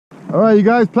All right, you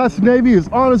guys, Plastic Navy is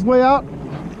on his way out.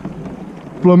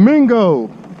 Flamingo.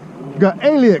 Got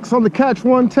Aliex on the Catch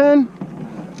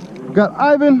 110. Got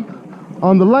Ivan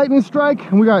on the Lightning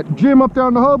Strike. And we got Jim up there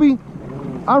on the Hobie.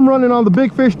 I'm running on the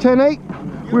Big Fish 10-8.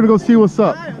 We're gonna go see what's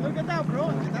up. Look at that,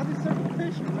 bro. That is surf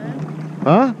fishing, man.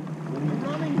 Huh? You're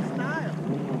running in style.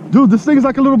 Dude, this thing is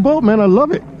like a little boat, man. I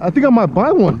love it. I think I might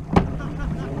buy one.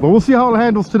 But we'll see how it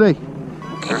handles today.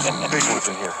 There's some big ones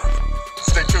in here.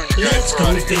 Stay tuned, you guys. Let's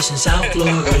go fishing South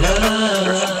Florida.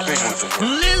 There's some big ones in here.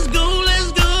 Let's go,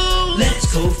 let's go.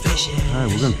 Let's go fishing. All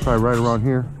right, we're gonna try right around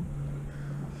here.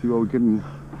 See what we can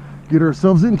get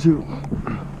ourselves into.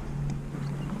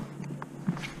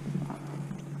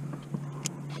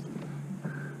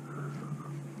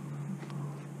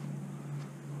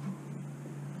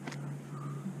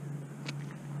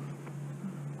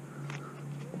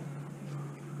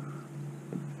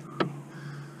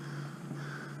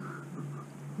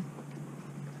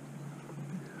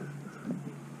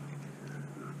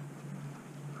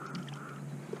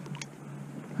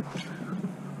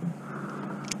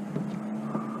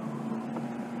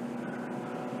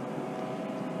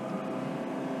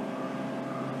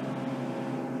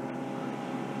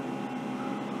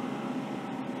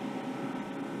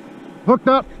 Hooked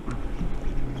up.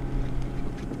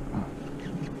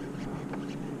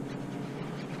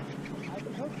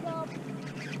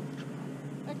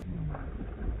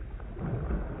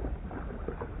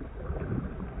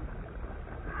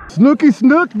 Snooky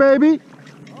Snook, baby.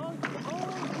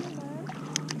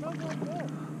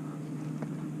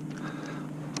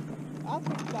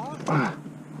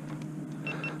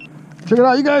 Check it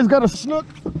out, you guys got a snook.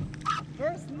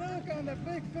 First snook on the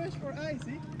big fish for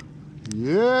icy.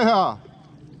 Yeah.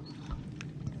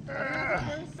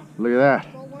 Look at that.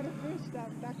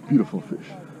 Beautiful fish.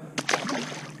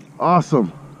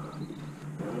 Awesome.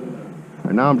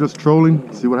 Right now I'm just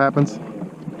trolling, see what happens.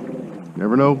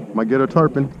 Never know, might get a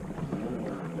tarpon.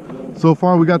 So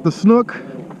far we got the snook.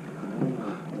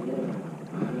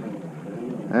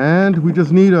 And we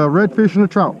just need a redfish and a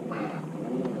trout.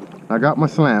 I got my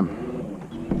slam.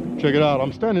 Check it out,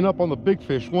 I'm standing up on the big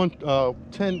fish,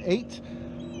 10-8.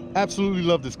 Absolutely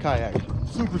love this kayak.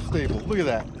 Super stable. Look at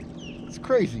that. It's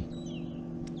crazy.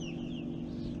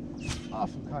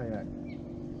 Awesome kayak.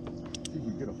 See if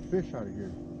we can get a fish out of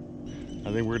here.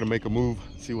 I think we're gonna make a move,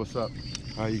 see what's up.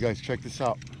 All right, you guys, check this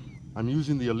out. I'm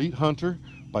using the Elite Hunter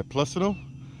by Plusinno.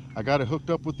 I got it hooked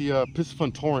up with the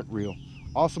Piscifun Torrent reel.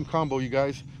 Awesome combo, you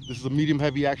guys. This is a medium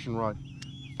heavy action rod.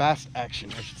 Fast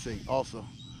action, I should say, also.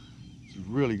 It's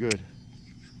really good.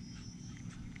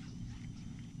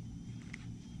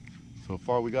 So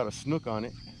far we got a snook on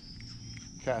it.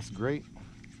 Casts great.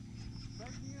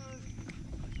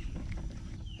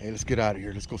 Hey, let's get out of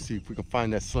here. Let's go see if we can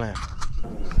find that slam.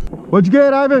 What'd you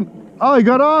get, Ivan? Oh, you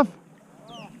got off?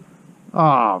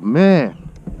 Oh, man.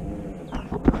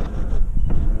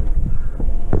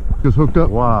 Just hooked up.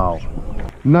 Wow.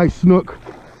 Nice snook.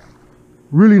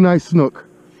 Really nice snook.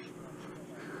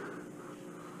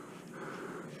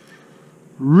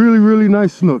 Really, really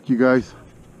nice snook, you guys.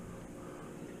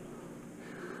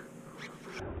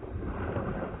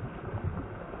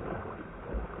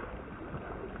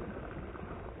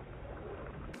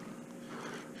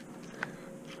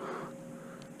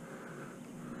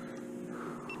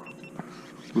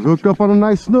 We hooked up on a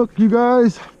nice snook, you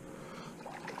guys.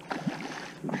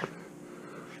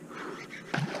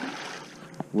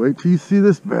 Wait till you see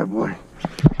this bad boy.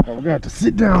 Now we're gonna have to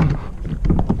sit down,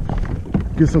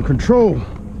 get some control.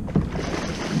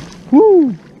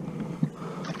 Woo!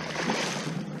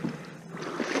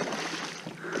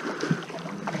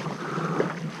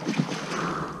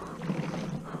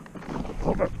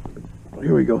 Hold up.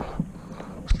 Here we go.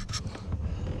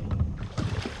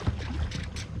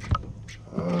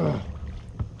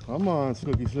 Come on,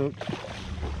 Snooky Snook.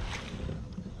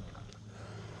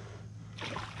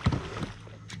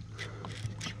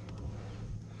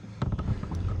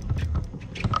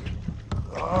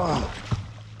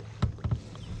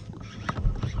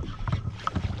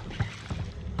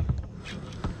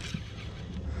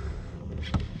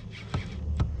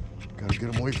 Gotta get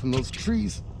him away from those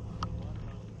trees.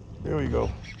 There we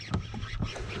go.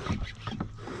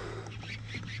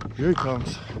 Here he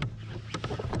comes.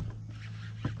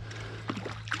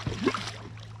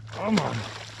 Come on.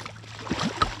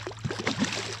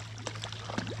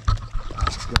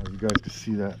 Yeah, you guys can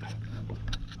see that.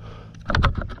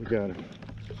 I got him.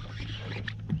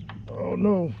 Oh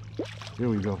no. Here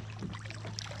we go.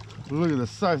 Look at the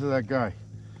size of that guy.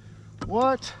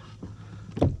 What?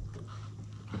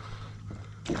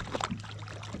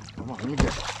 Come on, let me get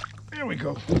it. There we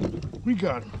go. We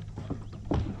got him.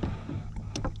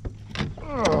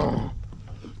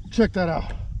 Check that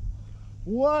out.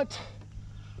 What?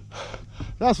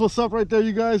 That's what's up right there,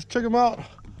 you guys. Check him out.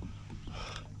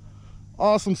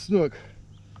 Awesome snook.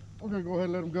 I'm gonna go ahead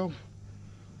and let him go.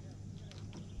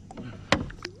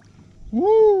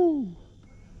 Woo!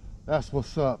 That's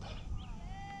what's up.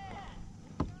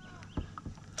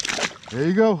 There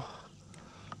you go.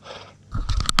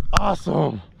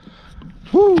 Awesome.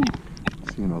 Woo!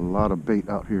 Seeing a lot of bait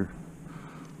out here.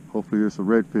 Hopefully there's a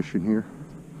redfish in here.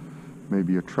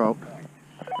 Maybe a trout.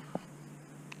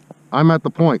 I'm at the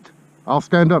point. I'll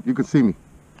stand up, you can see me.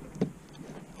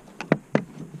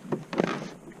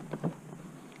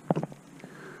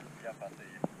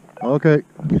 Okay.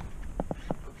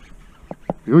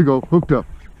 Here we go, hooked up.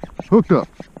 Hooked up.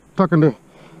 Tucking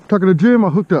the jim, I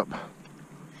hooked up.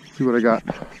 See what I got.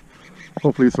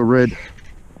 Hopefully it's a red.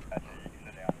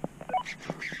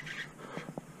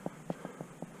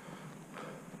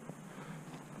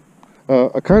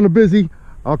 I'm kind of busy.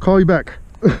 I'll call you back.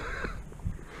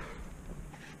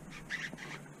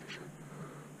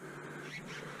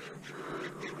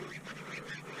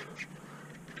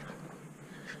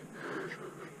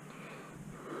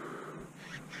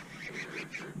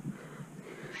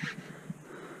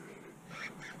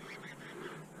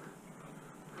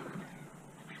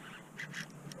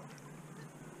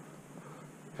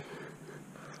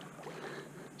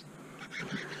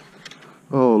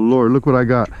 Oh Lord, look what I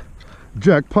got.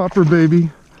 Jack Popper,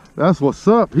 baby. That's what's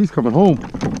up. He's coming home.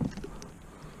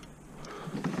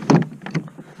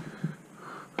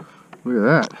 Look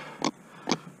at that.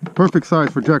 Perfect size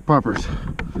for Jack Poppers.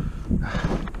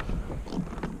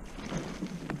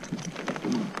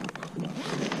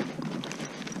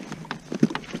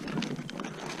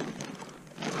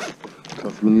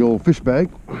 Toss him in the old fish bag.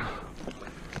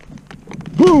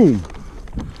 Boom!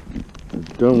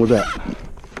 Done with that.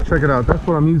 Check it out. That's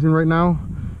what I'm using right now.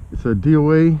 It's a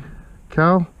DOA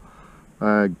cow.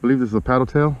 I believe this is a paddle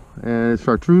tail, and it's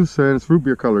chartreuse and it's root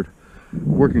beer colored.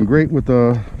 Working great with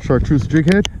the chartreuse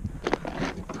jig head.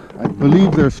 I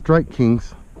believe they're Strike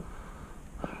Kings.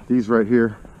 These right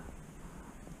here.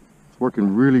 It's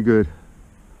working really good.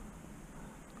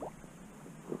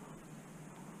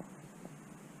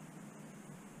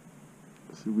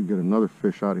 Let's see if we get another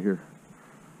fish out of here.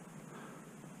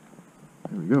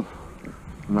 There we go.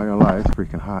 I'm not gonna lie, it's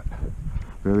freaking hot.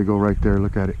 There they go right there,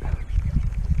 look at it.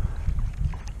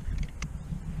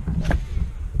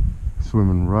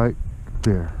 Swimming right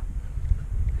there.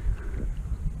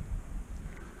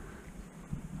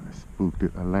 I spooked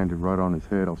it, I landed right on his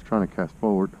head. I was trying to cast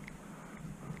forward.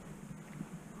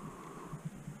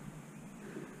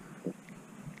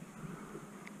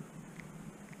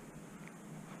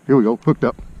 Here we go, hooked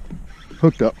up.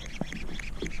 Hooked up.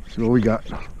 See what we got.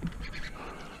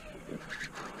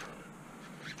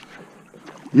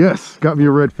 Yes, got me a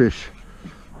redfish.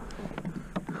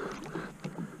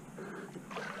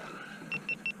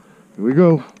 Here we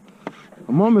go.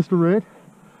 Come on, Mr. Red.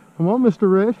 Come on, Mr.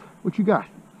 Red. What you got?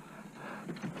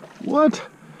 What?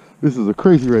 This is a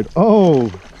crazy red.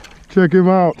 Oh, check him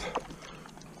out.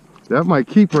 That might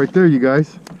keep right there, you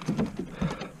guys.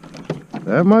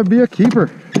 That might be a keeper.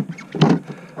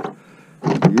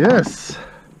 Yes.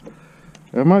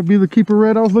 That might be the keeper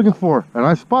red I was looking for. And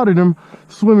I spotted him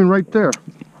swimming right there.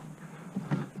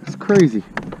 It's crazy.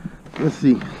 Let's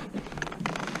see.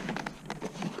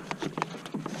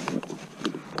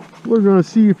 We're gonna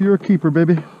see if you're a keeper,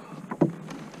 baby.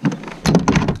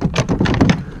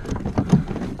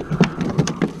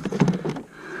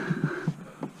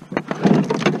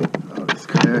 Oh, this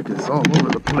kayak is all over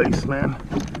the place, man.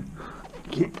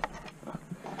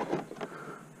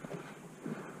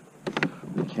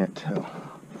 I can't tell.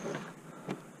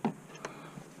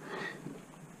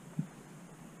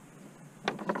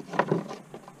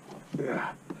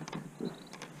 Yeah.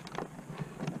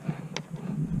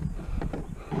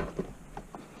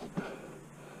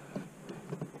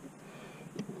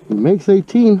 He makes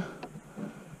 18.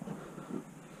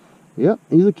 Yep,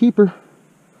 he's a keeper.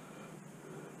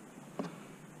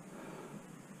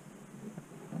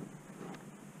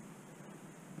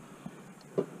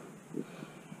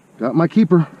 Got my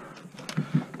keeper.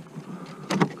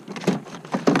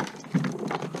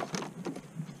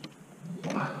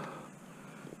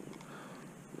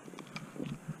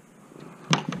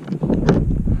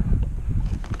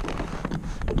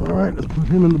 All right, let's put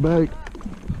him in the bag.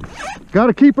 Got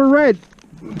a keeper red.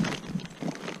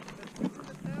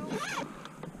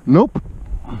 Nope.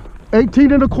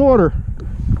 18 and a quarter.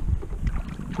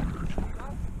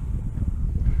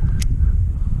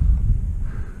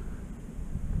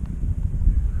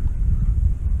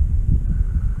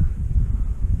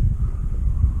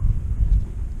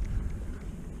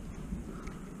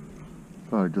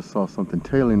 Thought I just saw something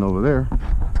tailing over there.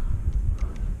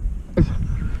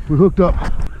 We hooked up.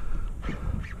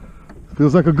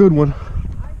 Feels like a good one.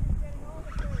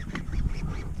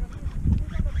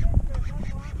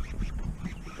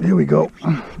 Here we go.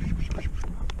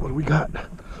 What do we got?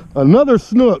 Another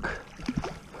snook.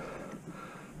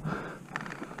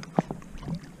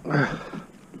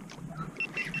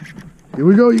 Here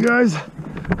we go, you guys.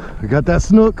 We got that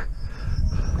snook.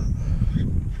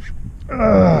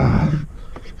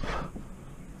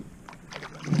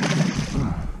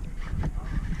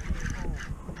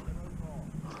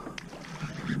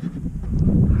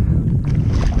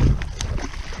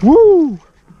 Woo!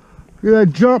 Look at that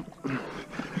jump.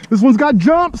 This one's got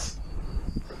jumps.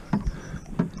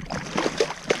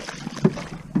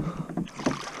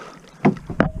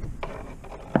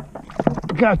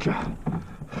 Gotcha.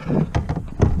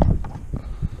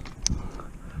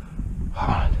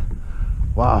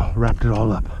 Wow, wrapped it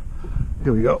all up.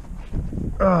 Here we go.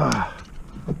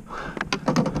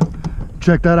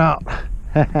 Check that out.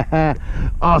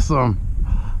 Awesome.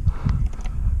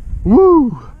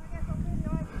 Woo!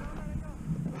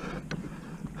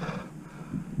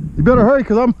 You better hurry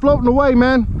because I'm floating away,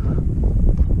 man.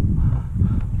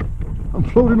 I'm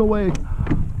floating away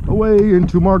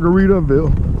into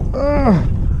Margaritaville.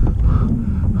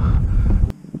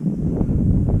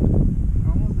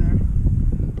 Almost there.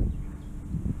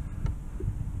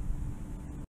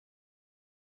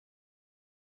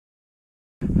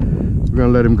 We're gonna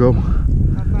let him go.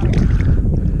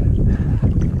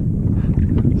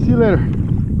 See you later.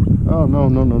 Oh no.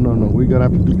 We gotta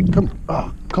have to do.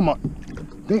 Come on.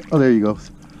 Oh, there you go.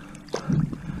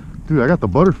 Dude, I got the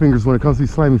butterfingers when it comes to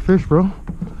these slimy fish, bro.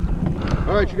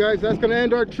 All right, you guys, that's gonna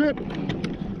end our trip.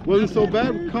 Wasn't so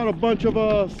bad. We caught a bunch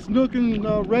of snook and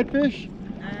redfish.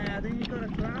 I think you caught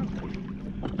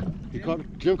a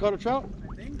trout. Jim caught a trout?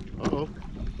 I think. Uh-oh.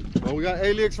 Well, we got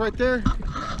Aliex right there.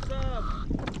 What's up?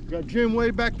 We got Jim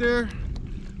way back there.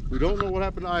 We don't know what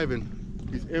happened to Ivan.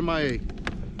 He's MIA.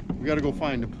 We gotta go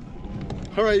find him.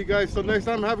 All right, you guys, so next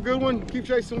time, have a good one. Keep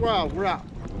chasing wild. We're out.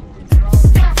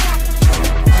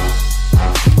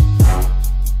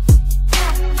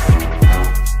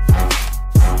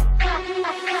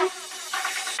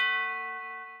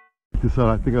 This out,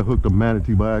 I think I hooked a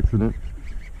manatee by accident.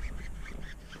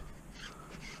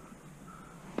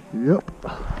 Yep.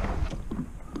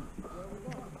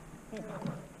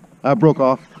 I broke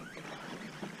off.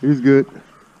 He's good.